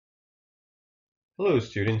Hello,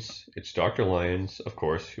 students. It's Dr. Lyons, of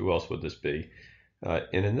course. Who else would this be?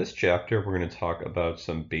 And in this chapter, we're going to talk about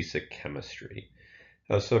some basic chemistry.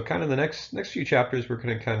 So, kind of the next few chapters, we're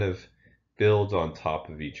going to kind of build on top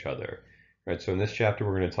of each other, right? So, in this chapter,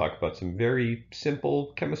 we're going to talk about some very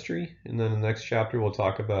simple chemistry, and then in the next chapter, we'll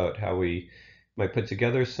talk about how we might put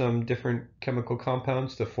together some different chemical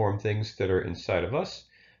compounds to form things that are inside of us.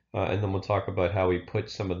 And then we'll talk about how we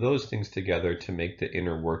put some of those things together to make the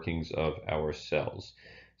inner workings of our cells.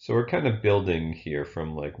 So we're kind of building here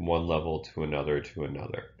from like one level to another to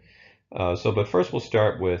another. But first we'll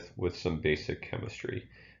start with some basic chemistry.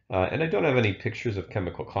 And I don't have any pictures of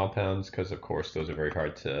chemical compounds because of course those are very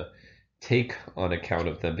hard to take on account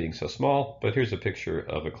of them being so small, but here's a picture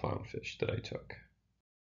of a clownfish that I took.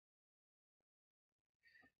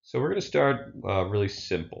 So we're going to start really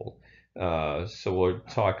simple. So we'll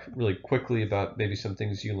talk really quickly about maybe some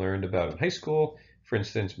things you learned about in high school. For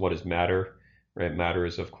instance, what is matter? Right? Matter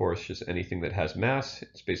is, of course, just anything that has mass.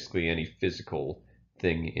 It's basically any physical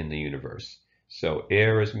thing in the universe. So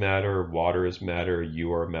air is matter, water is matter,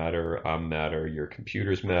 you are matter, I'm matter, your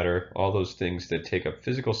computer's matter. All those things that take up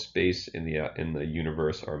physical space in the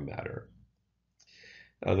universe are matter.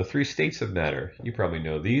 The three states of matter, you probably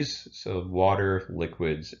know these. So water,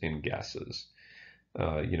 liquids, and gases.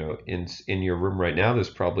 In your room right now, there's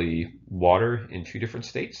probably water in two different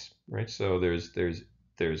states, right? So there's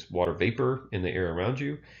water vapor in the air around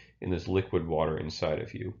you, and there's liquid water inside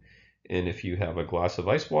of you. And if you have a glass of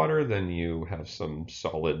ice water, then you have some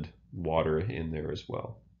solid water in there as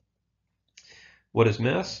well. What is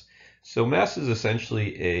mass? So mass is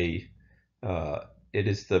essentially it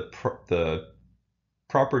is the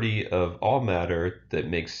property of all matter that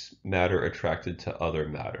makes matter attracted to other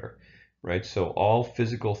matter, right? So all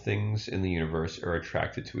physical things in the universe are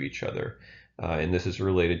attracted to each other. And this is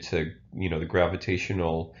related to, the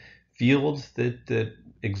gravitational field that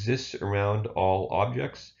exists around all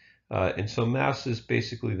objects. And so mass is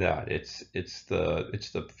basically that. It's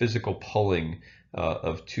the physical pulling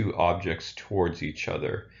of two objects towards each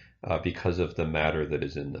other because of the matter that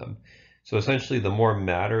is in them. So essentially, the more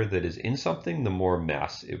matter that is in something, the more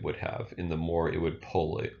mass it would have, and the more it would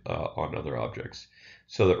pull it, on other objects.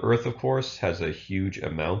 So the Earth, of course, has a huge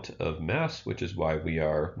amount of mass, which is why we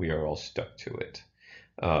are all stuck to it.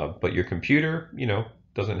 But your computer,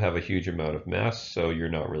 doesn't have a huge amount of mass, so you're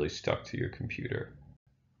not really stuck to your computer.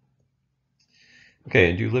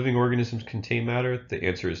 Okay, and do living organisms contain matter? The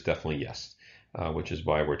answer is definitely yes, which is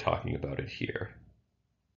why we're talking about it here.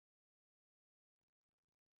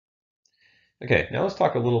 Okay, now let's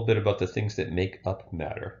talk a little bit about the things that make up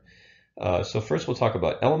matter. So first we'll talk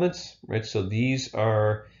about elements, right? So these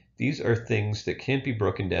are things that can't be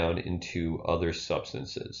broken down into other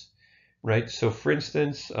substances, right? So for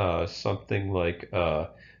instance, something like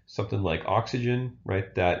oxygen,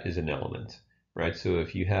 right? That is an element, right? So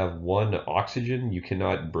if you have one oxygen, you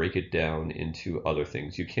cannot break it down into other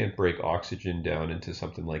things. You can't break oxygen down into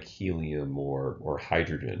something like helium or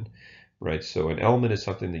hydrogen, right? So an element is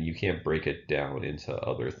something that you can't break it down into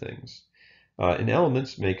other things. And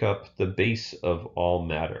elements make up the base of all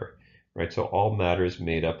matter, right? So all matter is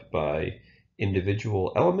made up by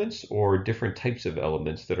individual elements or different types of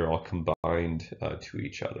elements that are all combined to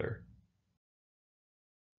each other.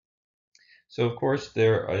 So of course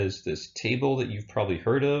there is this table that you've probably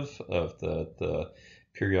heard of the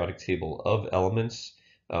periodic table of elements.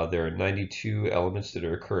 There are 92 elements that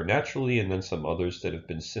occur naturally and then some others that have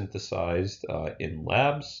been synthesized in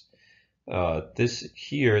labs.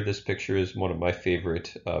 This picture is one of my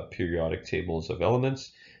favorite periodic tables of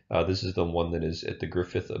elements. This is the one that is at the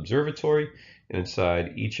Griffith Observatory, and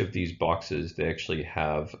inside each of these boxes, they actually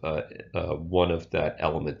have one of that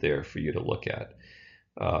element there for you to look at.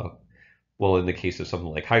 Well, in the case of something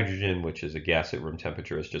like hydrogen, which is a gas at room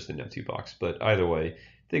temperature, it's just an empty box. But either way,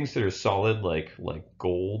 things that are solid, like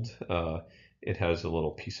gold, it has a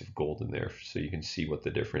little piece of gold in there, so you can see what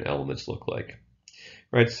the different elements look like.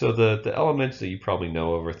 Right, so the elements that you probably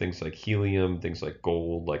know of are things like helium, things like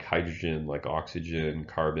gold, like hydrogen, like oxygen,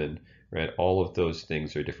 carbon, right? All of those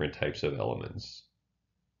things are different types of elements.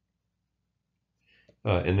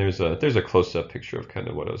 And there's a close-up picture of kind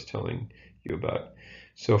of what I was telling you about.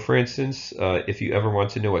 So for instance, if you ever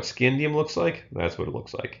want to know what scandium looks like, that's what it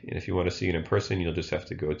looks like. And if you want to see it in person, you'll just have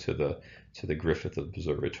to go to the Griffith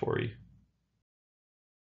Observatory.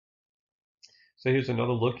 So here's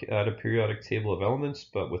another look at a periodic table of elements,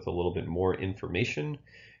 but with a little bit more information,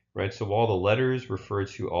 right? So all the letters refer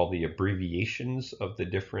to all the abbreviations of the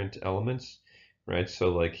different elements, right?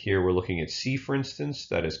 So like here we're looking at C, for instance,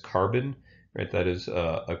 that is carbon, right? That is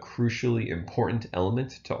a crucially important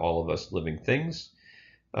element to all of us living things.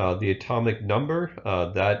 The atomic number,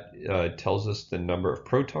 that tells us the number of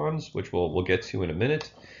protons, which we'll get to in a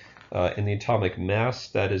minute. And the atomic mass,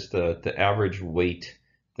 that is the average weight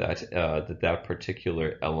that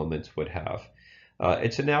particular element would have.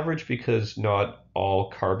 It's an average because not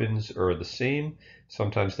all carbons are the same.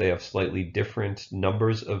 Sometimes they have slightly different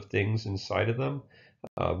numbers of things inside of them,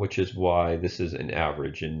 which is why this is an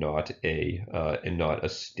average and not a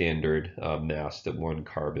standard mass that one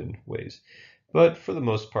carbon weighs. But for the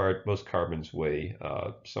most part, most carbons weigh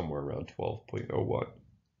somewhere around 12.01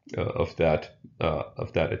 of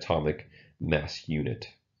that atomic mass unit.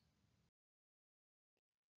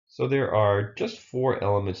 So there are just 4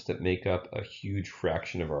 elements that make up a huge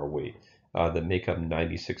fraction of our weight, that make up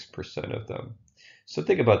 96% of them. So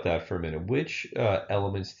think about that for a minute. Which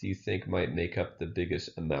elements do you think might make up the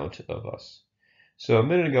biggest amount of us? So a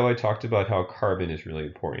minute ago I talked about how carbon is really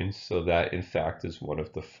important, so that in fact is one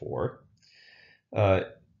of the 4. Uh,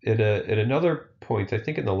 at another point, I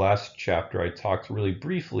think in the last chapter, I talked really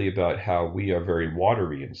briefly about how we are very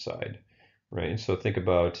watery inside, right? And so think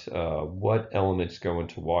about what elements go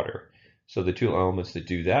into water. So the 2 elements that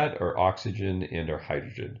do that are oxygen and are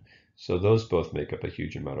hydrogen. So those both make up a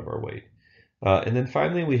huge amount of our weight. And then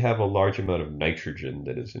finally, we have a large amount of nitrogen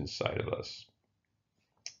that is inside of us.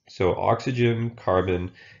 So oxygen,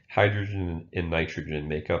 carbon, hydrogen, and nitrogen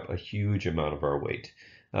make up a huge amount of our weight.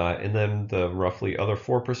 And then the roughly other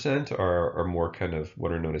 4% are more kind of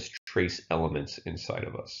what are known as trace elements inside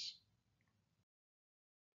of us.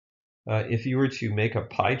 If you were to make a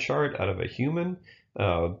pie chart out of a human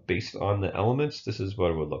based on the elements, this is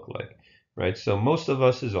what it would look like, right? So most of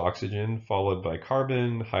us is oxygen, followed by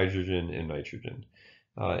carbon, hydrogen, and nitrogen.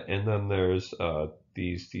 And then there's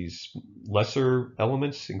these lesser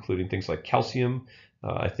elements, including things like calcium.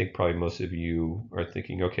 I think probably most of you are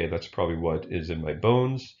thinking, okay, that's probably what is in my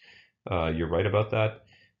bones. You're right about that.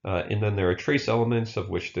 And then there are trace elements, of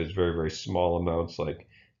which there's very, very small amounts, like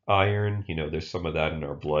iron. There's some of that in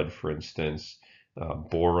our blood, for instance.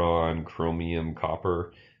 Boron, chromium,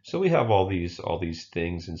 copper. So we have all these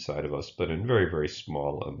things inside of us, but in very, very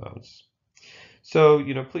small amounts. So,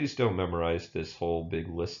 please don't memorize this whole big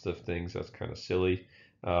list of things. That's kind of silly.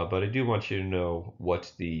 But I do want you to know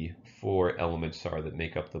what the 4 elements are that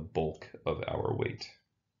make up the bulk of our weight.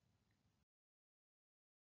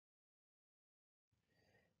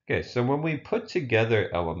 Okay, so when we put together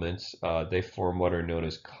elements, they form what are known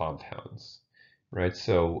as compounds, right?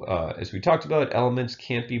 So as we talked about, elements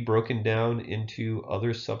can't be broken down into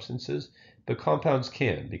other substances, but compounds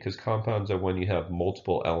can, because compounds are when you have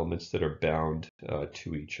multiple elements that are bound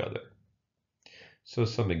to each other. So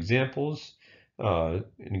some examples, it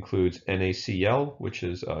includes NaCl, which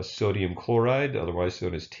is sodium chloride, otherwise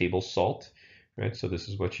known as table salt, right? So this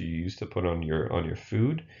is what you use to put on your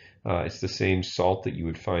food. It's the same salt that you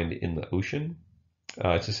would find in the ocean.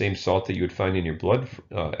 It's the same salt that you would find in your blood,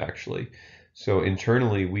 actually. So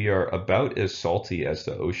internally, we are about as salty as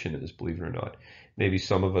the ocean is, believe it or not. Maybe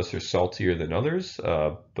some of us are saltier than others,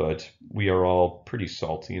 but we are all pretty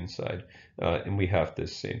salty inside. And we have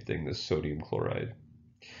this same thing, this sodium chloride.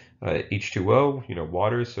 H2O,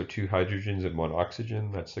 water, so 2 hydrogens and 1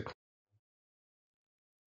 oxygen. That's the.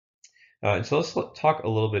 And so let's talk a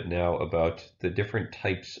little bit now about the different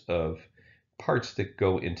types of parts that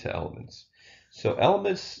go into elements. So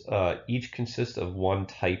elements each consist of one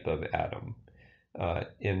type of atom.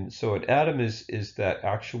 And so an atom is that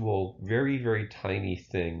actual very, very tiny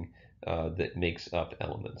thing that makes up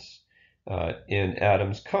elements. And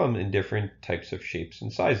atoms come in different types of shapes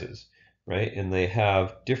and sizes, right? And they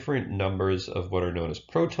have different numbers of what are known as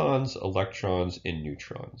protons, electrons, and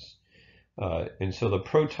neutrons. And so the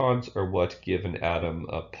protons are what give an atom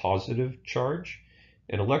a positive charge.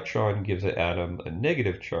 An electron gives an atom a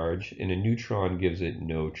negative charge, and a neutron gives it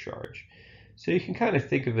no charge. So you can kind of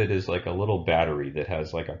think of it as like a little battery that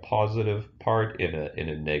has like a positive part and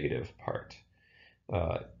a negative part.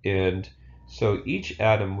 And so each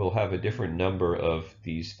atom will have a different number of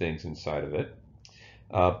these things inside of it.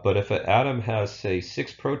 But if an atom has, say,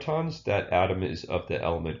 6 protons, that atom is of the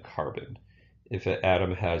element carbon. If an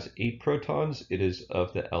atom has 8 protons, it is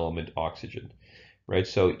of the element oxygen, right?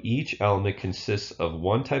 So each element consists of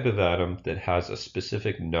one type of atom that has a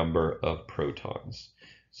specific number of protons.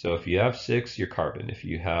 So if you have 6, you're carbon. If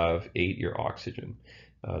you have 8, you're oxygen.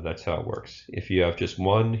 That's how it works. If you have just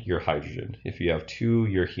 1, you're hydrogen. If you have 2,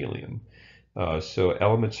 you're helium. So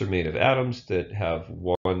elements are made of atoms that have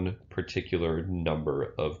one particular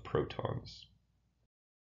number of protons.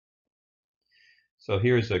 So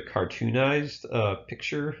here's a cartoonized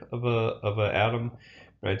picture of an atom,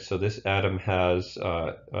 right? So this atom has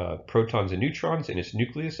protons and neutrons in its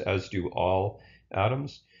nucleus, as do all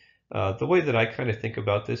atoms. The way that I kind of think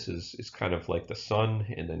about this is kind of like the sun,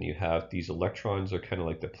 and then you have these electrons are kind of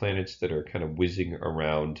like the planets that are kind of whizzing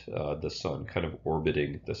around the sun, kind of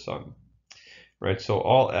orbiting the sun. Right, so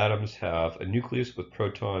all atoms have a nucleus with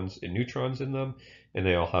protons and neutrons in them, and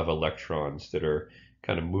they all have electrons that are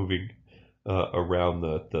kind of moving around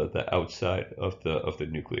the outside of the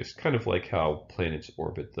nucleus, kind of like how planets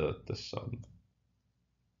orbit the sun.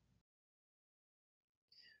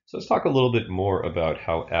 So let's talk a little bit more about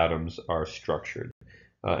how atoms are structured.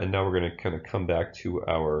 And now we're going to kind of come back to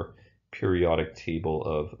our periodic table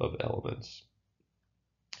of elements.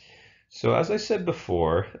 So as I said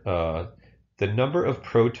before, the number of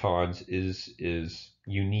protons is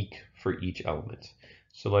unique for each element.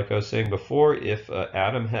 So like I was saying before, if an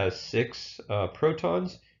atom has 6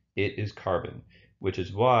 protons, it is carbon, which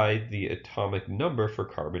is why the atomic number for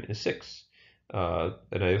carbon is 6.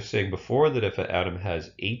 And I was saying before that if an atom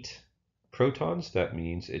has 8 protons, that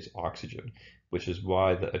means it's oxygen, which is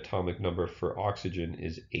why the atomic number for oxygen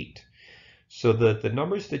is 8. So the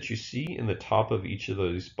numbers that you see in the top of each of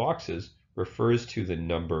those boxes refers to the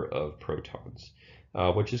number of protons,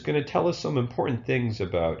 which is going to tell us some important things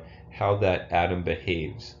about how that atom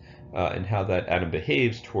behaves and how that atom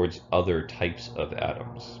behaves towards other types of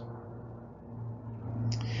atoms.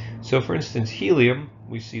 So for instance, helium,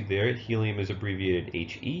 we see there, helium is abbreviated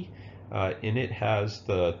He, and it has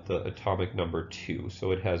the atomic number 2,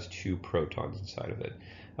 so it has 2 protons inside of it.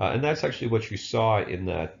 And that's actually what you saw in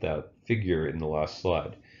that figure in the last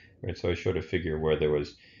slide. Right? So I showed a figure where there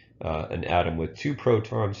was an atom with 2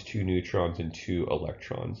 protons, 2 neutrons, and 2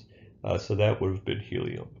 electrons. So that would have been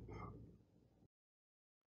helium.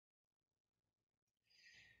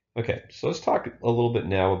 Okay, so let's talk a little bit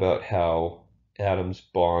now about how atoms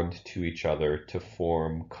bond to each other to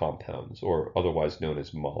form compounds, or otherwise known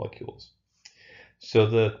as molecules. So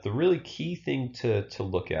the really key thing to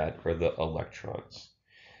look at are the electrons.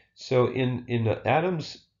 So in an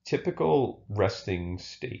atom's typical resting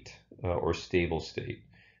state or stable state,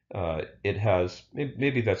 it has,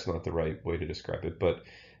 maybe that's not the right way to describe it, but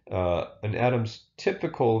an atom's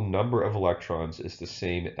typical number of electrons is the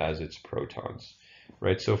same as its protons,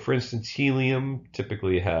 right? So for instance, helium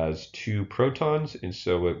typically has 2 protons, and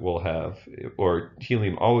so it will have, or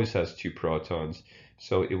helium always has 2 protons,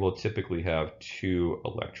 so it will typically have 2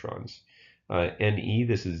 electrons. Ne,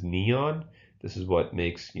 this is neon. This is what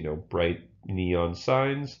makes, bright neon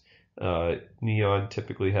signs. Neon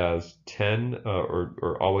typically has 10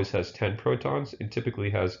 or always has 10 protons and typically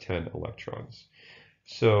has 10 electrons.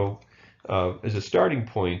 So as a starting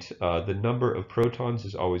point, the number of protons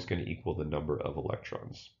is always going to equal the number of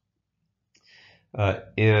electrons.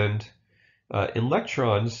 And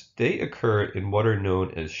electrons, they occur in what are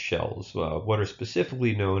known as shells, what are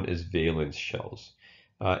specifically known as valence shells.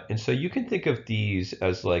 And so you can think of these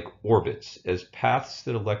as like orbits, as paths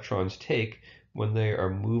that electrons take when they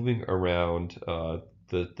are moving around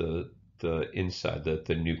the inside,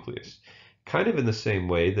 the nucleus. Kind of in the same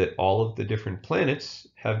way that all of the different planets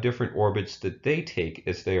have different orbits that they take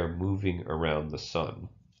as they are moving around the sun.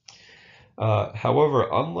 However,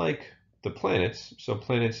 unlike the planets, so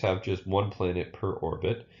planets have just one planet per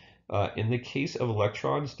orbit, in the case of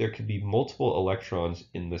electrons, there can be multiple electrons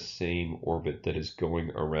in the same orbit that is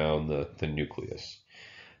going around the nucleus.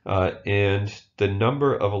 And the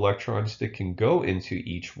number of electrons that can go into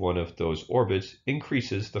each one of those orbits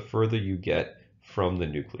increases the further you get from the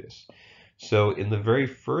nucleus. So in the very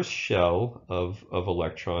first shell of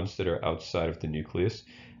electrons that are outside of the nucleus,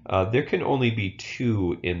 there can only be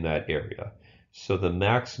 2 in that area. So the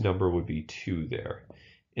max number would be 2 there.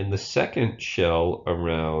 In the second shell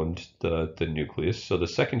around the nucleus, so the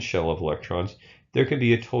second shell of electrons, there can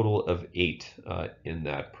be a total of 8 in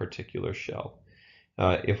that particular shell.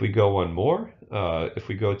 If we go one more, if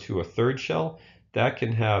we go to a third shell, that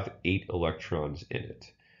can have 8 electrons in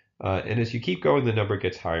it. And as you keep going, the number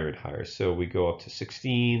gets higher and higher. So we go up to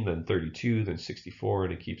 16, then 32, then 64,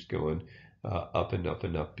 and it keeps going up and up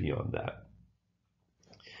and up beyond that.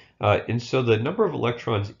 And so the number of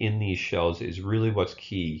electrons in these shells is really what's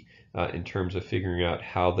key in terms of figuring out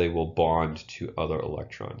how they will bond to other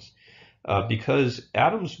electrons. Because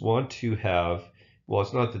atoms want to have, well,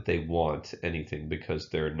 it's not that they want anything because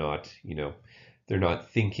they're not, they're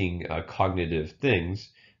not thinking cognitive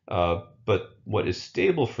things. But what is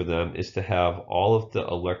stable for them is to have all of the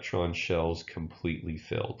electron shells completely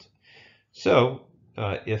filled. So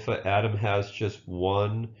if an atom has just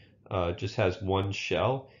has one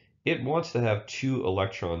shell, it wants to have 2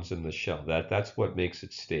 electrons in the shell. That's what makes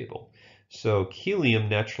it stable. So helium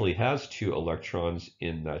naturally has 2 electrons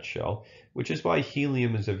in that shell, which is why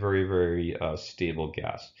helium is a very, very stable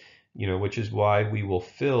gas. which is why we will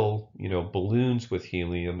fill, balloons with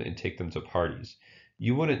helium and take them to parties.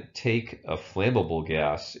 You wouldn't take a flammable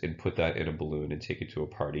gas and put that in a balloon and take it to a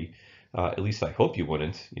party. At least I hope you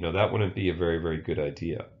wouldn't. That wouldn't be a very, very good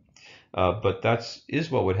idea. But is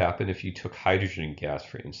what would happen if you took hydrogen gas,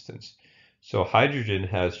 for instance. So hydrogen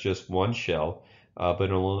has just one shell, but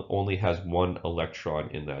it only has one electron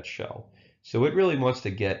in that shell. So it really wants to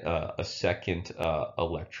get a second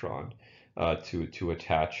electron to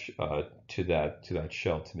attach to that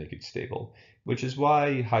shell to make it stable, which is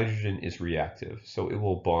why hydrogen is reactive. So it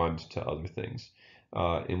will bond to other things,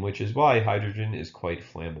 and which is why hydrogen is quite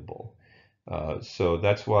flammable. So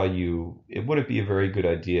that's why it wouldn't be a very good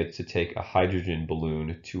idea to take a hydrogen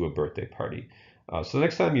balloon to a birthday party. So the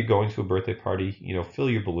next time you're going to a birthday party, fill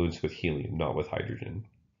your balloons with helium, not with hydrogen.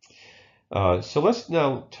 So let's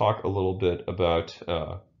now talk a little bit about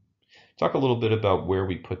where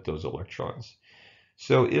we put those electrons.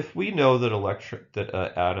 So if we know that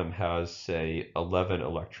an atom has, say, 11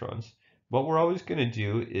 electrons, what we're always going to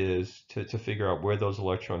do is to figure out where those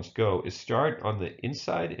electrons go is start on the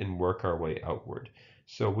inside and work our way outward.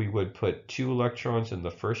 So we would put 2 electrons in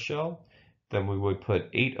the first shell, then we would put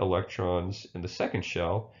 8 electrons in the second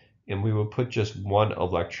shell, and we would put just 1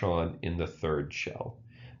 electron in the third shell.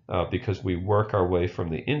 Because we work our way from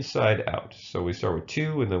the inside out. So we start with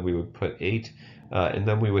 2, and then we would put 8, and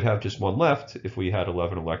then we would have just 1 left if we had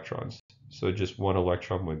 11 electrons. So just 1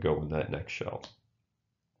 electron would go in that next shell.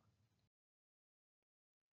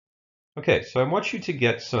 Okay, so I want you to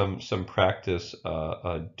get some practice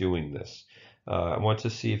doing this. I want to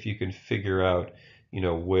see if you can figure out,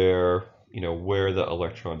 where the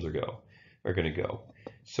electrons are going to go.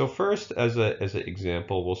 So first, as an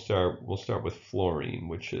example, we'll start with fluorine,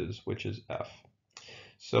 which is F.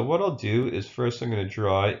 So what I'll do is first I'm going to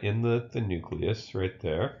draw in the nucleus right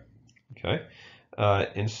there. Okay,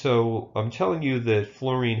 and so I'm telling you that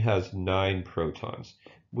fluorine has 9 protons,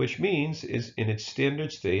 which means in its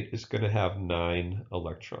standard state it's going to have 9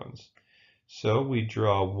 electrons. So we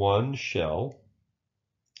draw one shell.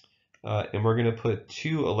 And we're going to put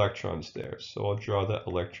 2 electrons there. So I'll draw the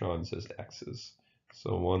electrons as X's.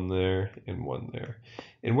 So 1 there and 1 there.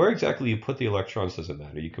 And where exactly you put the electrons doesn't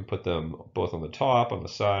matter. You can put them both on the top, on the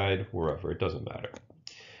side, wherever. It doesn't matter.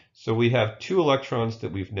 So we have 2 electrons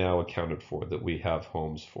that we've now accounted for, that we have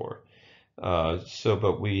homes for.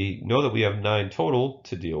 But we know that we have 9 total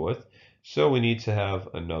to deal with. So we need to have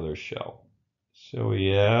another shell. So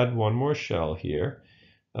we add one more shell here.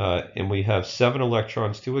 And we have 7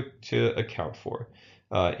 electrons to account for.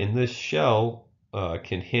 And this shell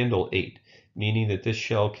can handle 8, meaning that this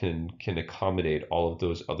shell can accommodate all of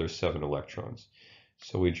those other 7 electrons.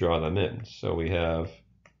 So we draw them in. So we have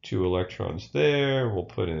 2 electrons there. We'll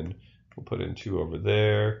put in 2 over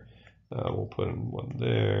there. We'll put in 1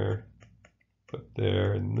 there. Put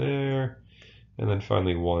there and there, and then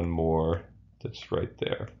finally 1 more that's right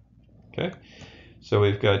there. Okay. So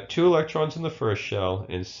we've got 2 electrons in the first shell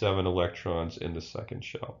and 7 electrons in the second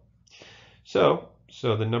shell. So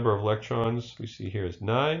the number of electrons we see here is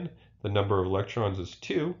 9. The number of electrons is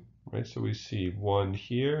 2, right? So we see 1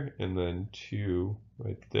 here and then 2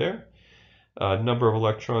 right there. Number of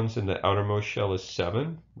electrons in the outermost shell is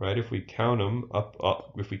 7, right? If we count them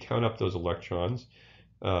if we count up those electrons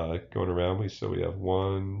going around, we have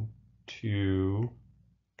 1, 2,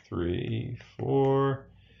 3, 4,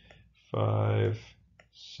 5,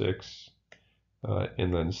 6,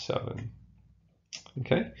 and then 7.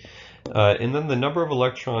 Okay, and then the number of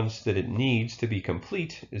electrons that it needs to be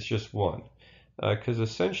complete is just 1, because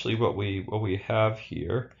essentially what we have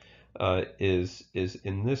here is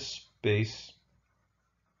in this space.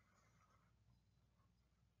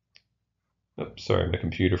 Oh, sorry, my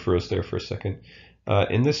computer froze there for a second.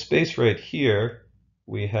 In this space right here,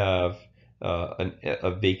 we have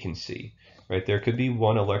a vacancy. Right, there could be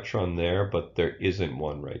 1 electron there, but there isn't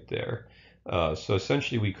one right there. So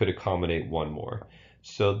essentially we could accommodate 1 more.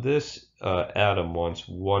 So this atom wants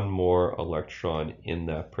 1 more electron in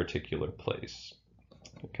that particular place.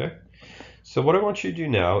 Okay. So what I want you to do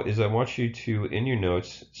now is I want you to, in your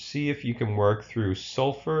notes, see if you can work through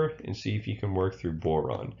sulfur and see if you can work through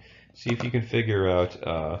boron. See if you can figure out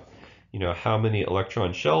how many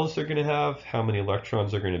electron shells they're going to have, how many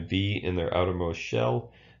electrons are going to be in their outermost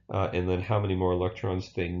shell, and then how many more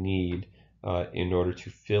electrons they need in order to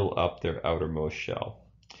fill up their outermost shell.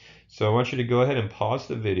 So I want you to go ahead and pause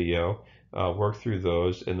the video, work through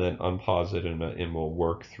those, and then unpause it, and we'll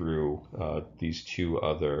work through these 2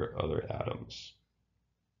 other atoms.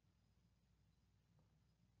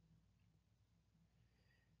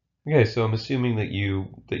 Okay, so I'm assuming that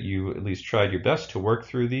you at least tried your best to work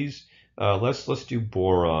through these. Let's do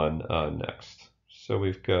boron next. So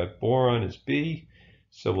we've got boron is B.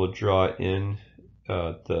 So we'll draw in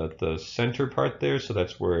the center part there. So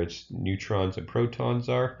that's where its neutrons and protons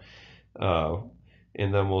are.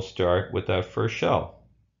 And then we'll start with that first shell.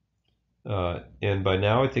 And by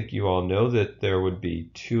now I think you all know that there would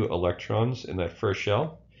be 2 electrons in that first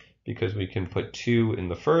shell, because we can put 2 in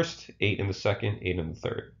the first, 8 in the second, 8 in the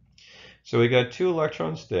third. So we got 2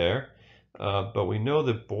 electrons there, but we know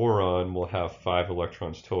that boron will have 5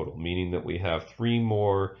 electrons total, meaning that we have 3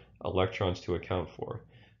 more electrons to account for.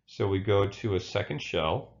 So we go to a second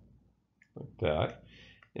shell, like that,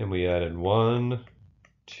 and we added 1,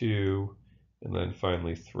 2, and then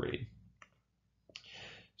finally 3.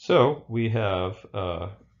 So we have,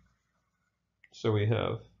 let's see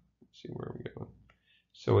where are we going?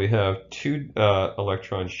 So we have 2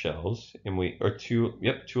 electron shells, and two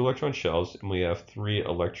electron shells, and we have 3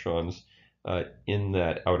 electrons in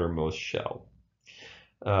that outermost shell.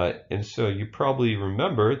 And so you probably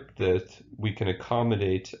remember that we can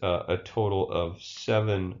accommodate a total of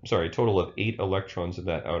 8 electrons in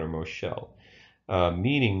that outermost shell,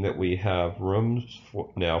 meaning that we have room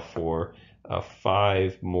now for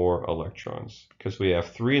 5 more electrons. Because we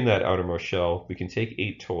have 3 in that outermost shell, we can take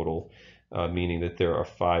 8 total, meaning that there are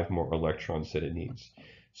 5 more electrons that it needs.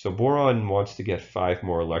 So boron wants to get 5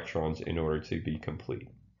 more electrons in order to be complete.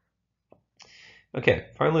 Okay,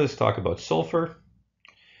 finally let's talk about sulfur.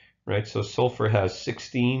 Right, so sulfur has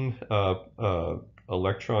 16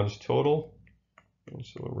 electrons total. And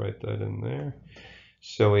so we'll write that in there.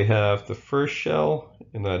 So we have the first shell,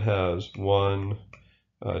 and that has 1,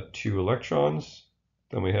 2 electrons.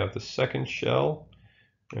 Then we have the second shell,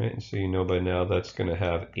 right? And so you know by now that's going to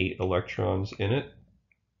have 8 electrons in it.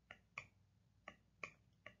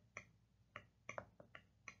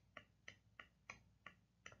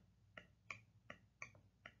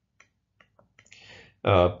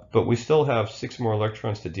 But we still have 6 more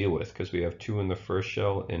electrons to deal with, because we have 2 in the first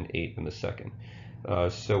shell and 8 in the second.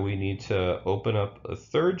 So we need to open up a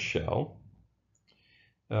third shell,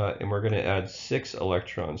 and we're going to add 6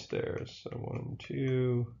 electrons there. So 1,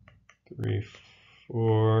 2, 3,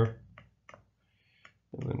 4,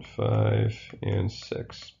 and then 5 and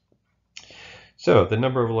 6. So the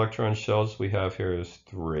number of electron shells we have here is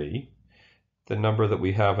 3. The number that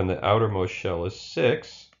we have in the outermost shell is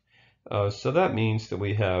 6. So that means that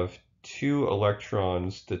we have 2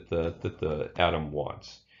 electrons that the atom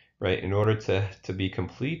wants, right? In order to be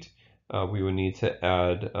complete, we would need to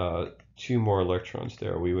add 2 more electrons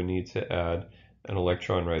there. We would need to add an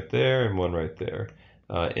electron right there and 1 right there,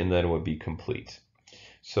 and then it would be complete.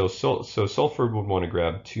 So sulfur would want to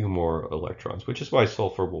grab 2 more electrons, which is why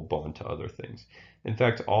sulfur will bond to other things. In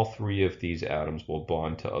fact, all 3 of these atoms will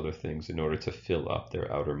bond to other things in order to fill up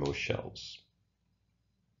their outermost shells.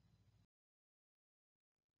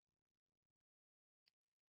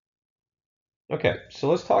 Okay, so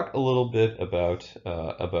let's talk a little bit about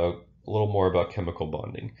a little more about chemical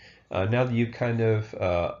bonding. Now that you kind of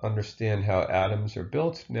understand how atoms are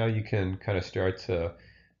built, now you can kind of start to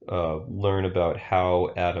learn about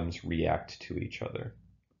how atoms react to each other.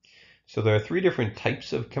 So there are 3 different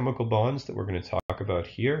types of chemical bonds that we're going to talk about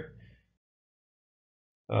here.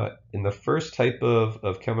 In the first type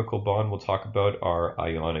of chemical bond we'll talk about are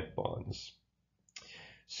ionic bonds.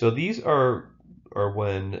 So these are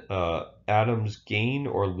when atoms gain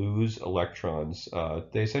or lose electrons.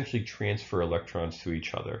 They essentially transfer electrons to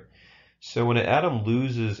each other. So when an atom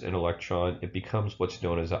loses an electron, it becomes what's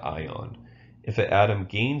known as an ion. If an atom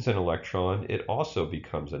gains an electron, it also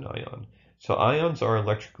becomes an ion. So ions are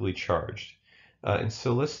electrically charged. And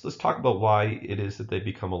so let's talk about why it is that they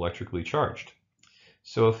become electrically charged.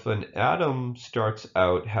 So if an atom starts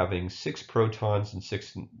out having 6 protons and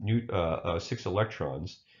 6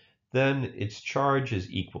 electrons, then its charge is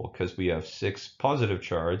equal, because we have 6 positive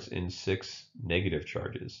charges and 6 negative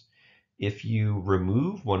charges. If you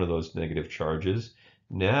remove one of those negative charges,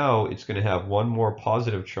 now it's going to have 1 more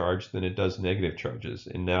positive charge than it does negative charges,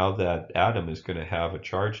 and now that atom is going to have a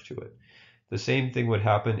charge to it. The same thing would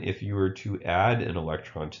happen if you were to add an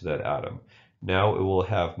electron to that atom. Now it will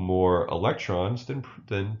have more electrons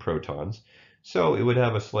than protons, so it would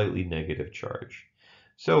have a slightly negative charge.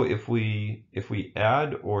 So if we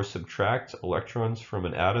add or subtract electrons from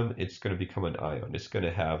an atom, it's going to become an ion. It's going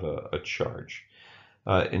to have a charge.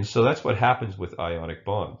 And so that's what happens with ionic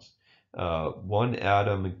bonds. One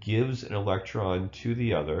atom gives an electron to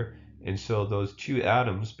the other, and so those 2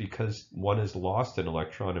 atoms, because one has lost an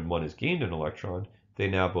electron and one has gained an electron, they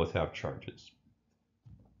now both have charges.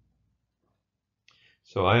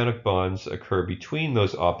 So ionic bonds occur between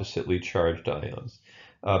those oppositely charged ions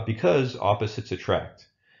because opposites attract.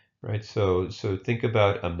 right? So think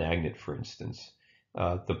about a magnet, for instance.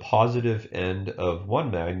 The positive end of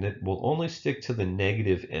one magnet will only stick to the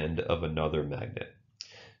negative end of another magnet.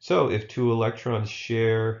 So if two atoms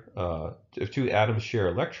share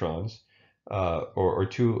electrons, or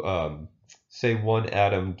say one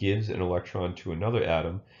atom gives an electron to another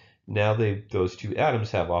atom, now those two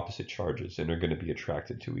atoms have opposite charges and are going to be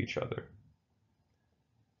attracted to each other.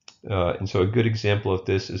 And so a good example of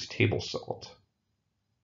this is table salt.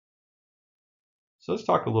 So let's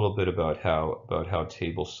talk a little bit about how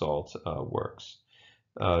table salt works.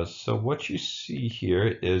 So what you see here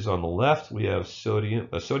is on the left we have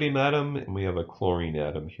a sodium atom, and we have a chlorine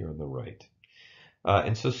atom here on the right.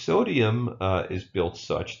 And so sodium is built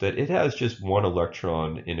such that it has just one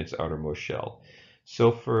electron in its outermost shell.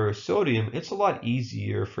 So for sodium, it's a lot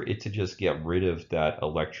easier for it to just get rid of that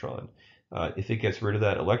electron. If it gets rid of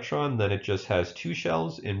that electron, then it just has two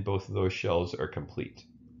shells, and both of those shells are complete.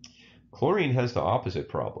 Chlorine has the opposite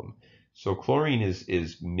problem. So chlorine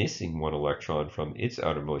is missing one electron from its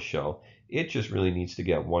outermost shell. It just really needs to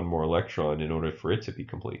get one more electron in order for it to be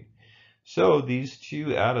complete. So these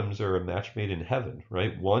two atoms are a match made in heaven,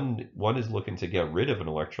 right? One is looking to get rid of an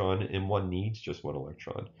electron, and one needs just one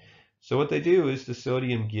electron. So what they do is the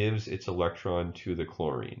sodium gives its electron to the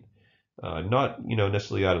chlorine. Not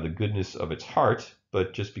necessarily out of the goodness of its heart,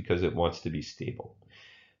 but just because it wants to be stable.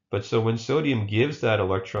 But so when sodium gives that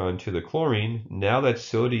electron to the chlorine, now that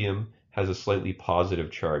sodium has a slightly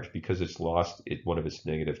positive charge because it's lost one of its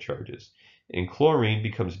negative charges. And chlorine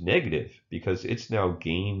becomes negative because it's now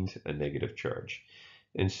gained a negative charge.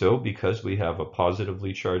 And so because we have a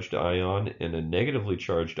positively charged ion and a negatively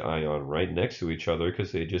charged ion right next to each other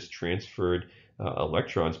because they just transferred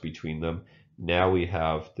electrons between them, now we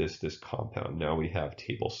have this compound. Now we have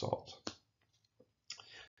table salt.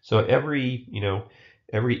 So every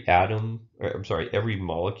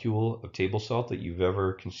molecule of table salt that you've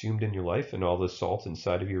ever consumed in your life, and all the salt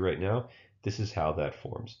inside of you right now, this is how that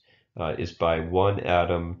forms, is by one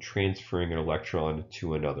atom transferring an electron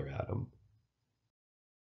to another atom.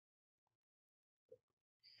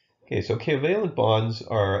 Okay, so covalent bonds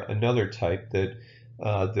are another type that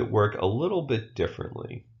work a little bit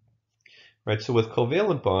differently, right? So with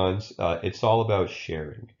covalent bonds, it's all about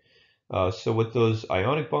sharing. So with those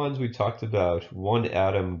ionic bonds, we talked about one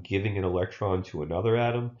atom giving an electron to another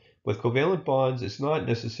atom. With covalent bonds, it's not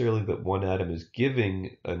necessarily that one atom is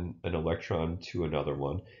giving an electron to another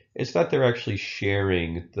one. It's that they're actually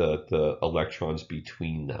sharing the electrons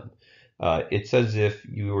between them. It's as if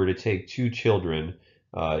you were to take two children,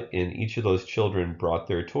 and each of those children brought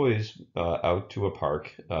their toys out to a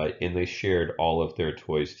park, and they shared all of their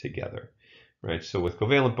toys together, right? So with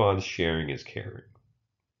covalent bonds, sharing is caring.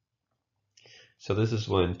 So this is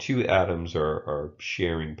when two atoms are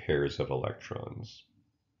sharing pairs of electrons.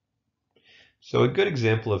 So a good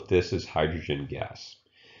example of this is hydrogen gas,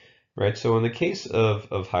 right? So in the case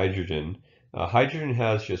of hydrogen, hydrogen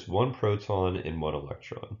has just one proton and one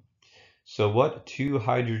electron. So what two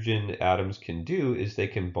hydrogen atoms can do is they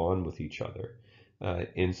can bond with each other.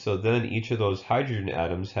 And so then each of those hydrogen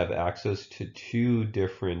atoms have access to two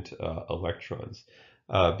different electrons.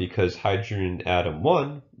 Because hydrogen atom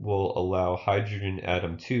 1 will allow hydrogen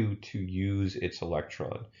atom 2 to use its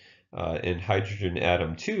electron. And hydrogen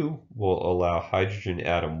atom 2 will allow hydrogen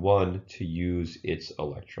atom 1 to use its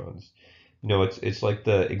electrons. It's like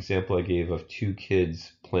the example I gave of two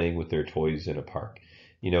kids playing with their toys in a park.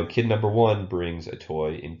 Kid number 1 brings a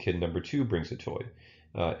toy and kid number 2 brings a toy.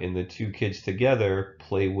 And the two kids together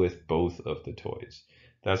play with both of the toys.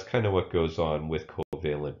 That's kind of what goes on with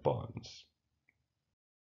covalent bonds.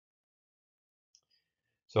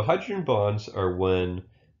 So hydrogen bonds are when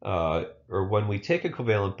we take a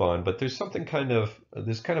covalent bond, but there's kind of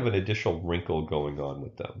an additional wrinkle going on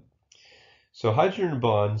with them. So hydrogen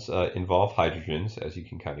bonds involve hydrogens, as you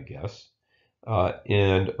can kind of guess.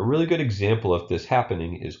 And a really good example of this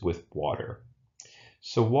happening is with water.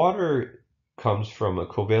 So water comes from a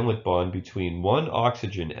covalent bond between one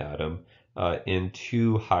oxygen atom and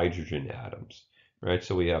two hydrogen atoms, right?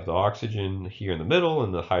 So we have the oxygen here in the middle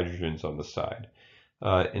and the hydrogens on the side.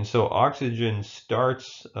 And so oxygen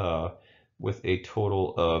starts with a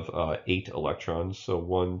total of 8 electrons. So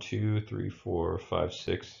 1, 2, 3, 4, 5,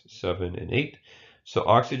 6, 7, and 8. So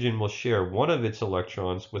oxygen will share one of its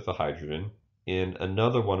electrons with a hydrogen and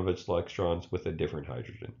another one of its electrons with a different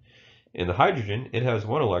hydrogen. In the hydrogen, it has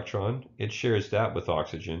one electron. It shares that with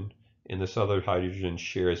oxygen. And this other hydrogen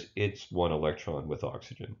shares its one electron with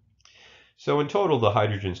oxygen. So in total, the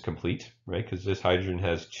hydrogen's complete, right? Because this hydrogen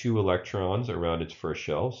has 2 electrons around its first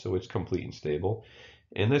shell, so it's complete and stable.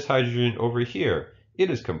 And this hydrogen over here it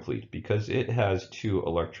is complete because it has 2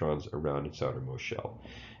 electrons around its outermost shell.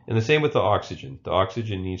 And the same with the oxygen. The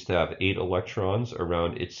oxygen needs to have 8 electrons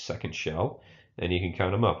around its second shell, and you can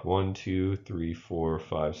count them up. 1, 2, 3, 4,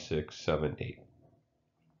 5, 6, 7, 8.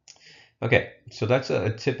 Okay, so that's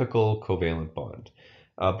a typical covalent bond.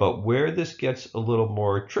 But where this gets a little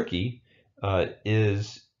more tricky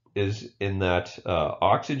is in that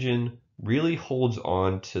oxygen really holds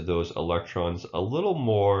on to those electrons a little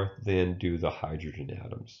more than do the hydrogen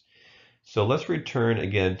atoms. So let's return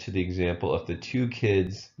again to the example of the 2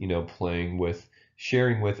 kids,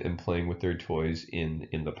 sharing with and playing with their toys in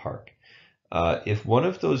the park. If one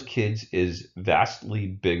of those kids is vastly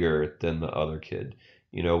bigger than the other kid,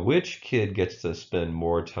 which kid gets to spend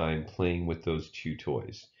more time playing with those 2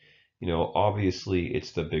 toys? Obviously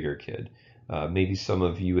it's the bigger kid. Maybe some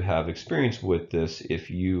of you have experience with this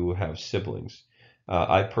if you have siblings.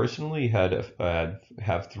 I personally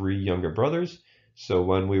have 3 younger brothers, so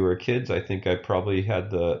when we were kids, I think I probably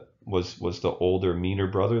was the older, meaner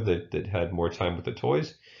brother that had more time with the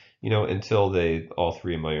toys, until all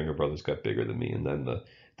 3 of my younger brothers got bigger than me, and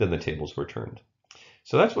then the tables were turned.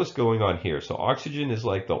 So that's what's going on here. So oxygen is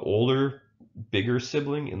like the older, bigger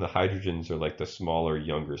sibling, and the hydrogens are like the smaller,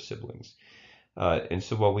 younger siblings. And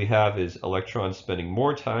so what we have is electrons spending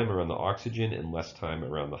more time around the oxygen and less time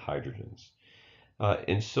around the hydrogens.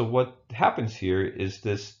 And so what happens here is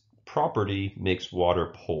this property makes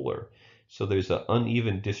water polar. So there's an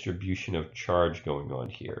uneven distribution of charge going on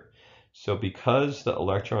here. So because the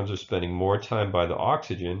electrons are spending more time by the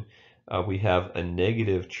oxygen, we have a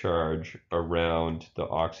negative charge around the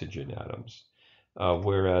oxygen atoms.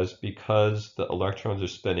 Whereas because the electrons are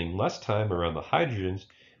spending less time around the hydrogens,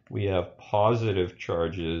 we have positive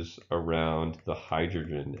charges around the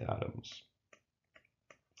hydrogen atoms.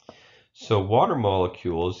 So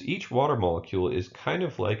each water molecule is kind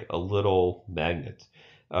of like a little magnet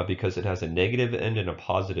because it has a negative end and a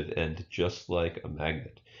positive end, just like a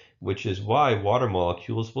magnet, which is why water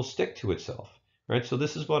molecules will stick to itself, right? So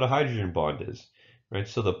this is what a hydrogen bond is, right?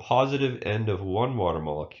 So the positive end of one water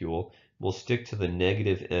molecule will stick to the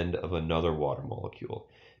negative end of another water molecule,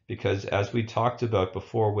 because as we talked about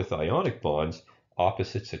before with ionic bonds,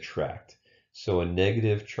 opposites attract. So a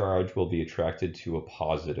negative charge will be attracted to a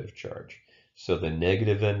positive charge. So the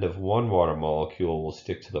negative end of one water molecule will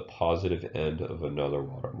stick to the positive end of another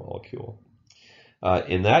water molecule.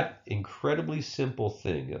 In that incredibly simple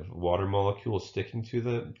thing of water molecules sticking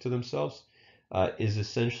to themselves is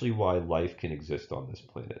essentially why life can exist on this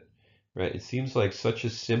planet. Right? It seems like such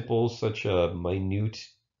a minute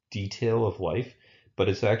detail of life, but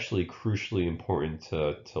it's actually crucially important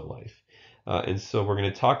to life. And so we're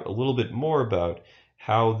going to talk a little bit more about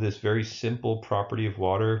how this very simple property of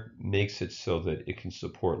water makes it so that it can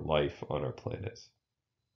support life on our planet.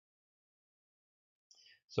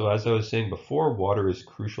 So as I was saying before, water is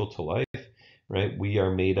crucial to life, right? We are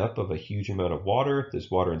made up of a huge amount of water. There's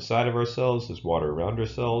water inside of our cells, there's water around our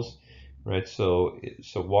cells, right? So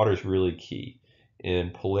water is really key.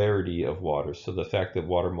 And polarity of water. So the fact that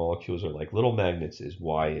water molecules are like little magnets is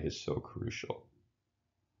why it is so crucial.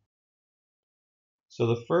 So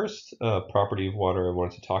the first property of water I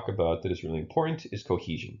wanted to talk about that is really important is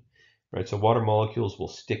cohesion, right? So water molecules will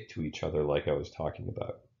stick to each other like I was talking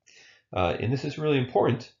about. And this is really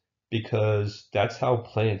important because that's how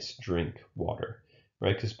plants drink water,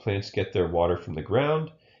 right? Because plants get their water from the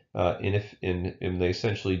ground, and they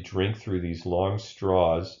essentially drink through these long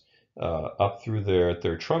straws up through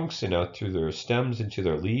their trunks and out through their stems into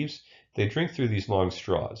their leaves. They drink through these long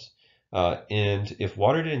straws. And if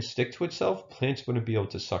water didn't stick to itself, plants wouldn't be able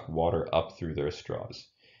to suck water up through their straws.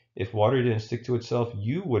 If water didn't stick to itself,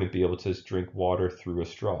 you wouldn't be able to drink water through a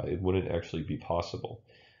straw. It wouldn't actually be possible.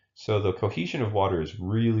 So the cohesion of water is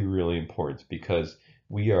really, really important because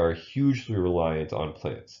we are hugely reliant on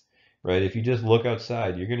plants, right? If you just look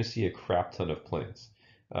outside, you're going to see a crap ton of plants,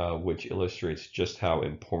 which illustrates just how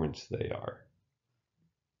important they are.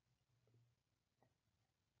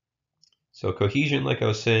 So cohesion, like I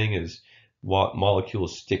was saying, is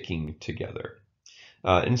molecules sticking together.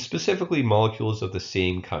 And specifically molecules of the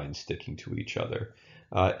same kind sticking to each other.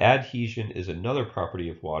 Adhesion is another property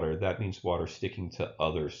of water. That means water sticking to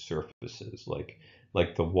other surfaces,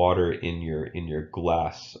 like the water in your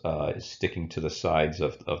glass is sticking to the sides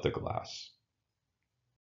of the glass.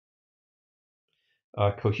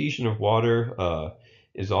 Cohesion of water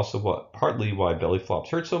is also partly why belly flops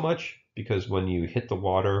hurt so much, because when you hit the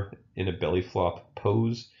water in a belly flop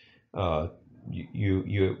pose, uh,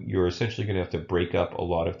 you're essentially going to have to break up a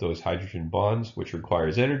lot of those hydrogen bonds, which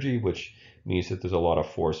requires energy, which means that there's a lot of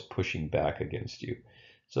force pushing back against you.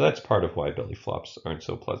 So that's part of why belly flops aren't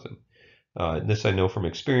so pleasant. This I know from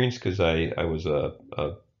experience because I was a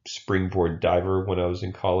springboard diver when I was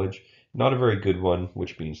in college. Not a very good one,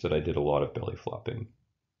 which means that I did a lot of belly flopping.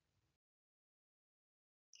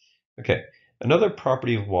 Okay, another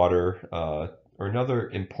property of water, or another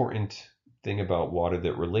important thing about water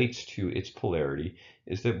that relates to its polarity,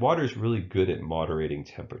 is that water is really good at moderating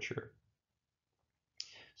temperature.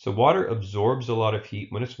 So water absorbs a lot of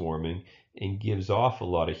heat when it's warming and gives off a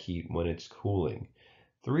lot of heat when it's cooling.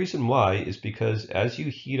 The reason why is because as you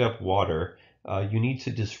heat up water, you need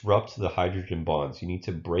to disrupt the hydrogen bonds. You need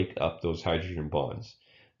to break up those hydrogen bonds.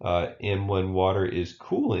 And when water is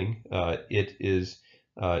cooling, it is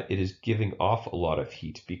giving off a lot of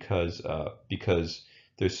heat because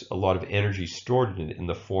there's a lot of energy stored in it in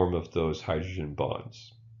the form of those hydrogen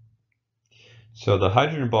bonds. So the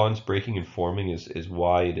hydrogen bonds breaking and forming is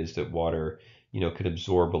why it is that water, can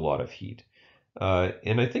absorb a lot of heat.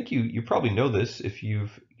 And I think you probably know this if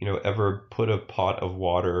you've ever put a pot of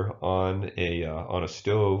water on a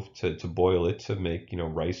stove to boil it to make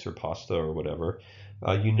rice or pasta or whatever.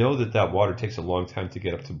 You know that that water takes a long time to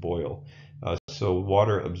get up to boil. So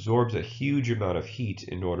water absorbs a huge amount of heat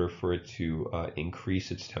in order for it to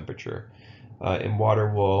increase its temperature. And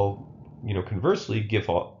water will, conversely give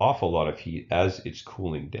off a lot of heat as it's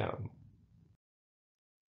cooling down.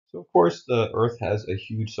 So of course, the Earth has a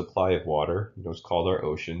huge supply of water. It's called our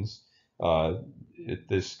oceans.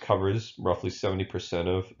 This covers roughly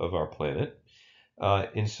 70% of our planet.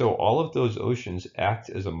 And so all of those oceans act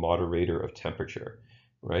as a moderator of temperature,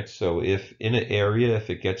 right? So if in an area,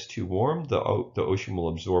 if it gets too warm, the ocean will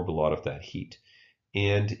absorb a lot of that heat.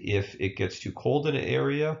 And if it gets too cold in an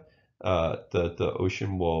area, the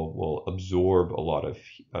ocean will absorb a lot of,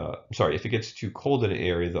 sorry, if it gets too cold in an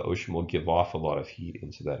area, the ocean will give off a lot of heat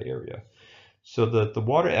into that area. So the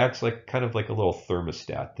water acts like kind of like a little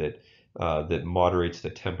thermostat that moderates the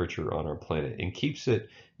temperature on our planet and keeps it,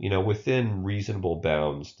 within reasonable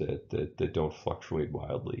bounds that don't fluctuate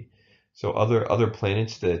wildly. So other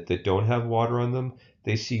planets that don't have water on them,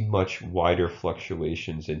 they see much wider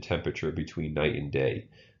fluctuations in temperature between night and day.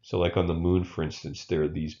 So like on the moon, for instance, there are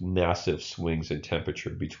these massive swings in temperature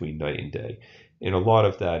between night and day. And a lot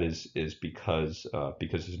of that is because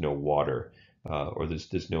there's no water or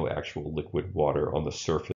there's no actual liquid water on the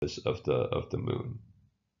surface of the moon.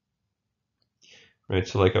 Right?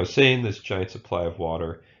 So like I was saying, this giant supply of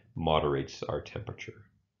water moderates our temperature.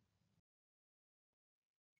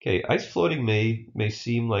 Okay, ice floating may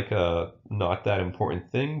seem like a not that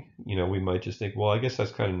important thing. We might just think, well, I guess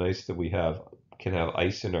that's kind of nice that we can have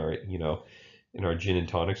ice in our, in our gin and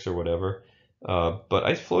tonics or whatever. But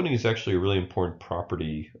ice floating is actually a really important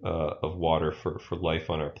property of water for life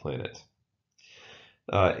on our planet.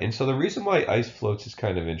 And so the reason why ice floats is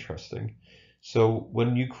kind of interesting. So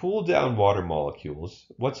when you cool down water molecules,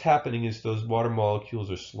 what's happening is those water molecules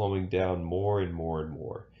are slowing down more and more and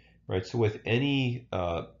more, right? So with any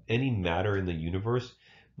matter in the universe,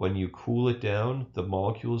 when you cool it down, the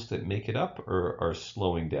molecules that make it up are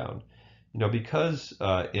slowing down. Because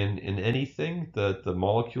in anything, the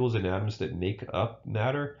molecules and atoms that make up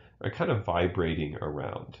matter are kind of vibrating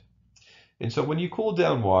around. And so when you cool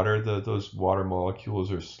down water, those water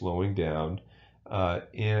molecules are slowing down.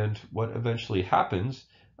 And what eventually happens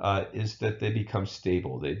is that they become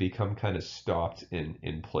stable. They become kind of stopped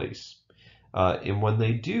in place. And when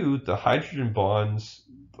they do, the hydrogen bonds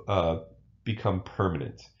become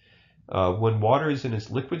permanent. When water is in its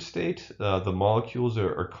liquid state, the molecules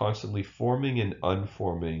are constantly forming and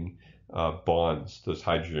unforming bonds, those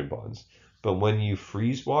hydrogen bonds. But when you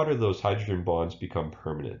freeze water, those hydrogen bonds become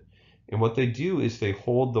permanent. And what they do is they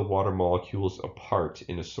hold the water molecules apart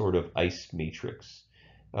in a sort of ice matrix.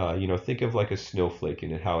 Think of like a snowflake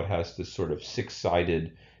and how it has this sort of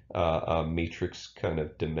six-sided matrix kind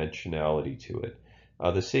of dimensionality to it.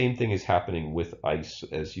 The same thing is happening with ice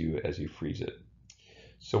as you freeze it.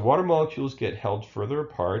 So water molecules get held further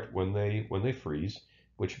apart when they freeze,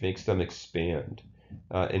 which makes them expand.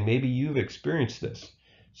 And maybe you've experienced this.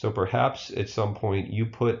 So perhaps at some point you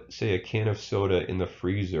put, say, a can of soda in the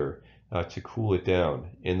freezer to cool it down,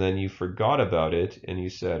 and then you forgot about it and you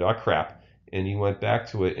said, "Oh crap," and you went back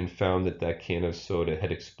to it and found that that can of soda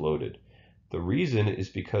had exploded. The reason is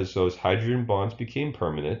because those hydrogen bonds became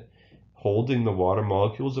permanent, holding the water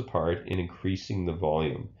molecules apart and increasing the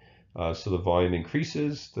volume. So the volume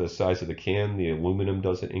increases, the size of the can, the aluminum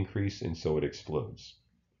doesn't increase, and so it explodes.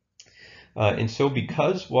 And so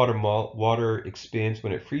because water expands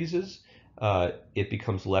when it freezes, it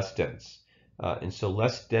becomes less dense. And so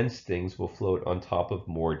less dense things will float on top of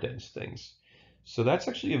more dense things. So that's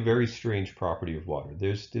actually a very strange property of water.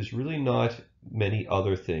 There's really not many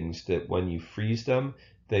other things that when you freeze them,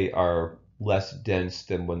 they are less dense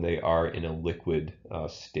than when they are in a liquid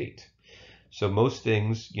state. So most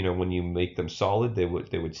things, when you make them solid, they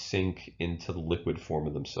would sink into the liquid form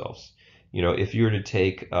of themselves. If you were to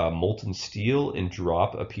take molten steel and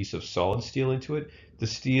drop a piece of solid steel into it,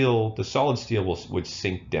 the solid steel would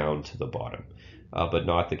sink down to the bottom, but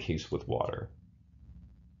not the case with water.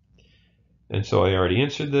 And so I already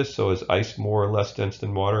answered this. So is ice more or less dense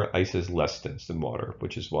than water? Ice is less dense than water,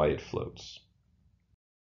 which is why it floats.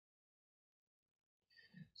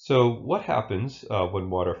 So what happens when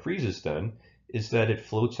water freezes then is that it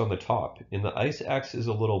floats on the top, and the ice acts as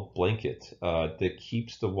a little blanket that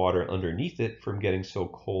keeps the water underneath it from getting so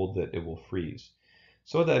cold that it will freeze.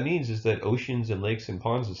 So what that means is that oceans and lakes and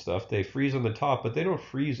ponds and stuff, they freeze on the top, but they don't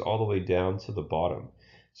freeze all the way down to the bottom.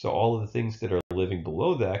 So all of the things that are living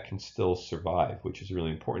below that can still survive, which is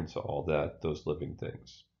really important to those living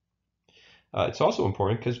things. It's also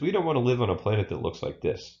important because we don't want to live on a planet that looks like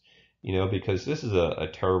this, because this is a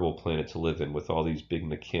terrible planet to live in with all these big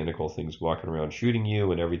mechanical things walking around shooting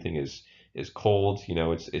you, and everything is cold.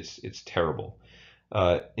 It's terrible.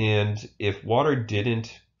 And if water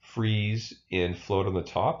didn't freeze and float on the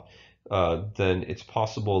top, then it's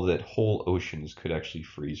possible that whole oceans could actually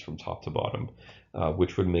freeze from top to bottom,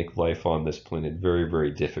 which would make life on this planet very,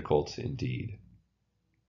 very difficult indeed.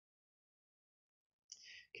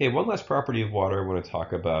 Okay, one last property of water I want to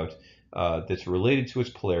talk about that's related to its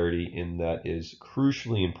polarity and that is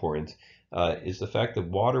crucially important is the fact that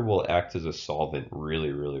water will act as a solvent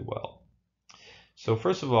really, really well. So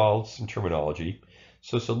first of all, some terminology.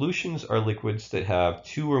 So solutions are liquids that have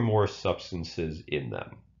two or more substances in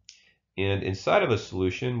them. And inside of a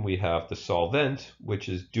solution, we have the solvent, which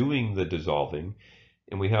is doing the dissolving,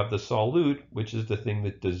 and we have the solute, which is the thing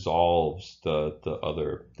that dissolves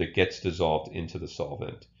that gets dissolved into the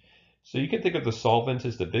solvent. So you can think of the solvent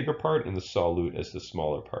as the bigger part and the solute as the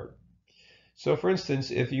smaller part. So for instance,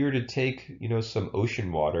 if you were to take, some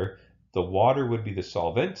ocean water, the water would be the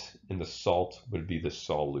solvent and the salt would be the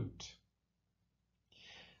solute.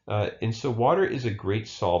 And so water is a great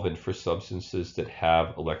solvent for substances that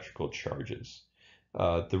have electrical charges.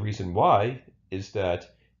 The reason why is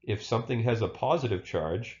that if something has a positive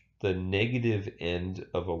charge, the negative end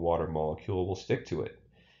of a water molecule will stick to it.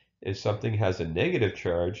 If something has a negative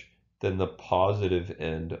charge, then the positive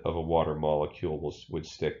end of a water molecule would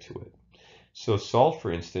stick to it. So salt,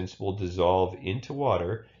 for instance, will dissolve into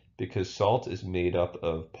water because salt is made up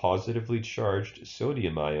of positively charged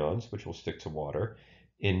sodium ions, which will stick to water,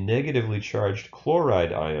 and negatively charged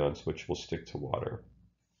chloride ions, which will stick to water.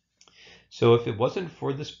 So if it wasn't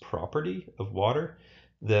for this property of water,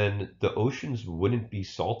 then the oceans wouldn't be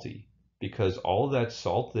salty because all of that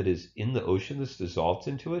salt that is in the ocean that's dissolved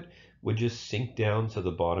into it would just sink down to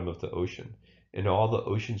the bottom of the ocean. And all the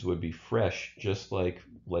oceans would be fresh, just like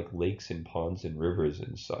lakes and ponds and rivers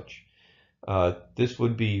and such. This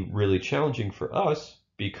would be really challenging for us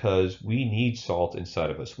because we need salt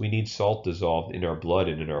inside of us. We need salt dissolved in our blood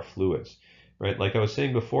and in our fluids, right? Like I was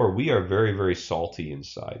saying before, we are very, very salty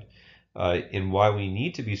inside. And why we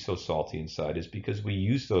need to be so salty inside is because we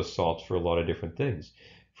use those salts for a lot of different things.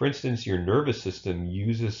 For instance, your nervous system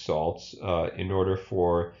uses salts in order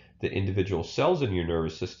for the individual cells in your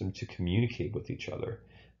nervous system to communicate with each other.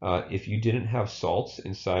 If you didn't have salts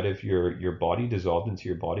inside of your body, dissolved into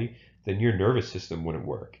your body, then your nervous system wouldn't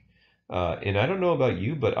work. And I don't know about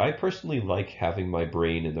you, but I personally like having my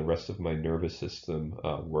brain and the rest of my nervous system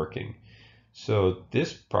working. So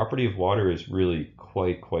this property of water is really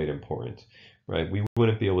quite important, right? We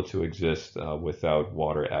wouldn't be able to exist without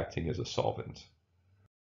water acting as a solvent.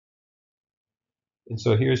 And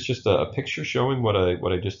so here's just a picture showing what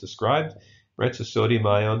I just described, right? So sodium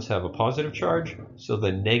ions have a positive charge, so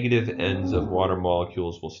the negative ends of water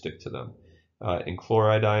molecules will stick to them. And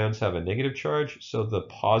chloride ions have a negative charge, so the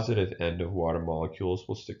positive end of water molecules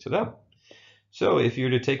will stick to them. So if you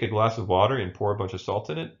were to take a glass of water and pour a bunch of salt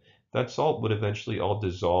in it, that salt would eventually all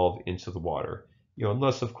dissolve into the water.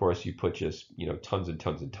 Unless of course you put just tons and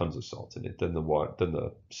tons and tons of salt in it, then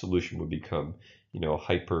the solution would become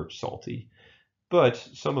hyper salty. But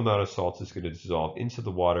some amount of salt is going to dissolve into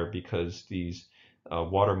the water because these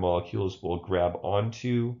water molecules will grab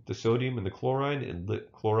onto the sodium and the chloride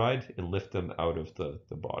and lift them out of the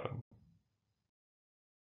bottom.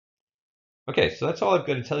 Okay, so that's all I've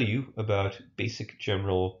got to tell you about basic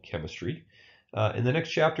general chemistry. In the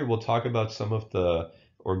next chapter, we'll talk about some of the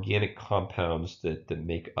organic compounds that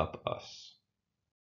make up us.